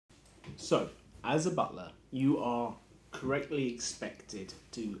So, as a butler, you are correctly expected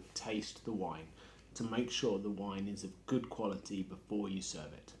to taste the wine to make sure the wine is of good quality before you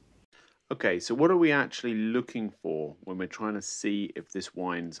serve it. Okay, so what are we actually looking for when we're trying to see if this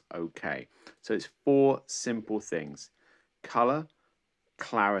wine's okay? So it's 4 simple things: colour,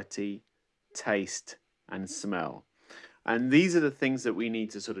 clarity, taste, and smell. And these are the things that we need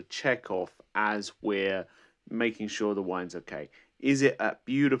to sort of check off as we're making sure the wine's okay. Is it a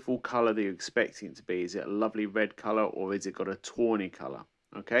beautiful colour that you're expecting it to be? Is it a lovely red colour, or is it got a tawny colour?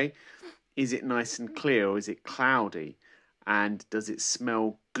 Okay. Is it nice and clear, or is it cloudy? And does it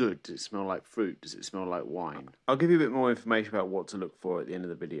smell good? Does it smell like fruit? Does it smell like wine? I'll give you a bit more information about what to look for at the end of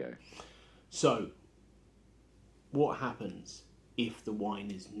the video. So, what happens if the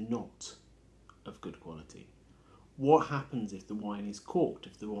wine is not of good quality? What happens if the wine is corked,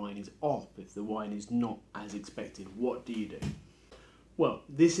 if the wine is off, if the wine is not as expected? What do you do? Well,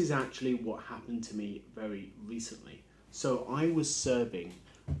 this is actually what happened to me very recently. So I was serving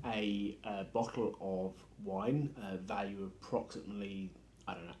a bottle of wine, value approximately,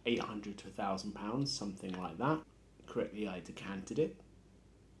 I don't know, 800 to £1,000, something like that. Correctly, I decanted it.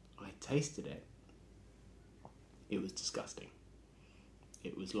 I tasted it. It was disgusting.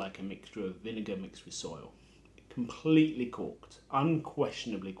 It was like a mixture of vinegar mixed with soil. Completely corked,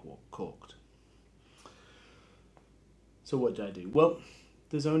 unquestionably corked. So what did I do? Well,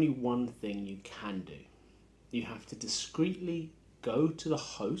 there's only one thing you can do. You have to discreetly go to the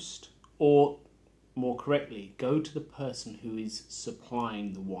host, or more correctly, go to the person who is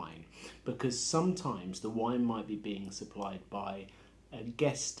supplying the wine, because sometimes the wine might be being supplied by a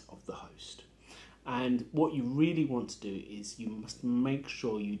guest of the host. And what you really want to do is you must make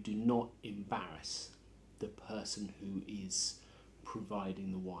sure you do not embarrass the person who is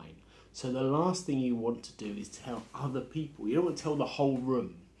providing the wine. So the last thing you want to do is tell other people. You don't want to tell the whole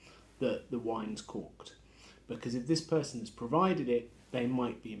room that the wine's corked, because if this person has provided it, they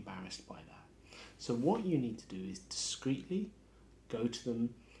might be embarrassed by that. So what you need to do is discreetly go to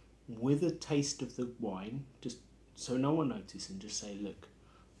them with a taste of the wine, just so no one notices, and just say, look,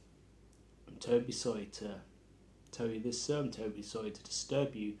 I'm terribly sorry to tell you this, sir. I'm terribly sorry to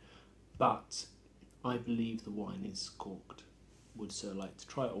disturb you, but I believe the wine is corked. Would sir like to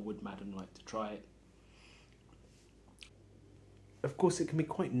try it, or would madam like to try it? Of course, it can be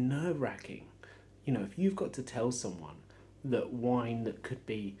quite nerve-wracking. You know, if you've got to tell someone that wine that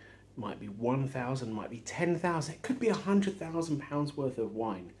might be 1,000, might be 10,000, it could be £100,000 worth of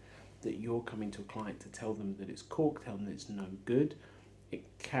wine, that you're coming to a client to tell them that it's corked, tell them that it's no good. It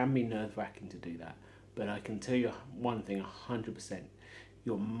can be nerve-wracking to do that. But I can tell you one thing, 100%,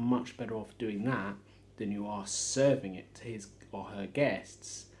 you're much better off doing that than you are serving it to his or her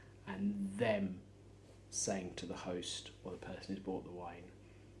guests and them saying to the host or the person who's bought the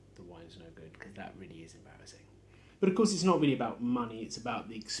wine's no good, because that really is embarrassing. But of course, it's not really about money, it's about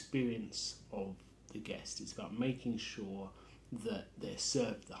the experience of the guest. It's about making sure that they're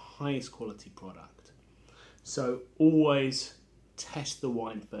served the highest quality product. So always test the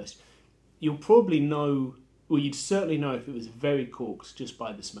wine first. You'll probably know, well, you'd certainly know if it was very corked just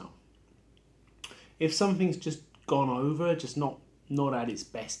by the smell. If something's just gone over, just not at its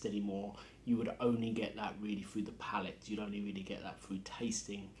best anymore, you would only get that really through the palate. You'd only really get that through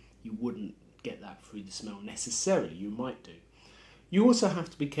tasting. You wouldn't get that through the smell necessarily. You might do. You also have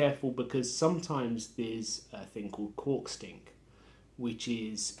to be careful, because sometimes there's a thing called cork stink, which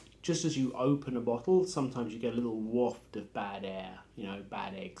is just as you open a bottle, sometimes you get a little waft of bad air, you know,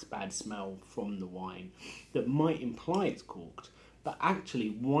 bad eggs, bad smell from the wine that might imply it's corked. But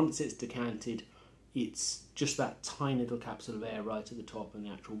actually, once it's decanted, it's just that tiny little capsule of air right at the top, and the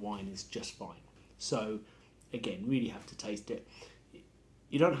actual wine is just fine. So again, really have to taste it.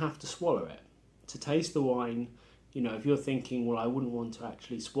 You don't have to swallow it. To taste the wine, you know, if you're thinking, well, I wouldn't want to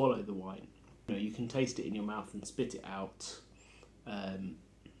actually swallow the wine, you know, you can taste it in your mouth and spit it out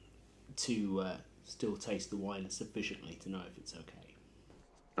to still taste the wine sufficiently to know if it's okay.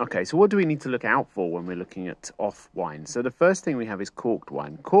 Okay, so what do we need to look out for when we're looking at off wine? So the first thing we have is corked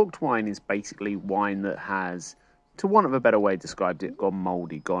wine. Corked wine is basically wine that has, to want of a better way described it, gone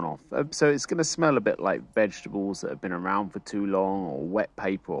mouldy, gone off. So it's going to smell a bit like vegetables that have been around for too long, or wet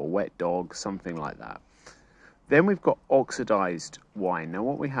paper, or wet dog, something like that. Then we've got oxidized wine. Now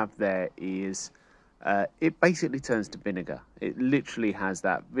what we have there is, it basically turns to vinegar. It literally has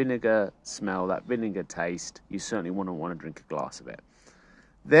that vinegar smell, that vinegar taste. You certainly wouldn't want to drink a glass of it.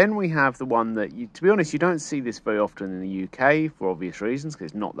 Then we have the one that, to be honest, you don't see this very often in the UK for obvious reasons, because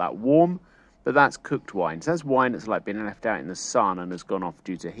it's not that warm, but that's cooked wine. So that's wine that's like been left out in the sun and has gone off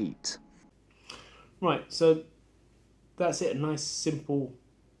due to heat. Right, so that's it, a nice simple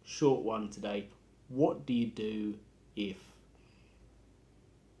short one today. What do you do if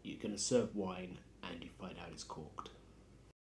you're going to serve wine and you find out it's corked?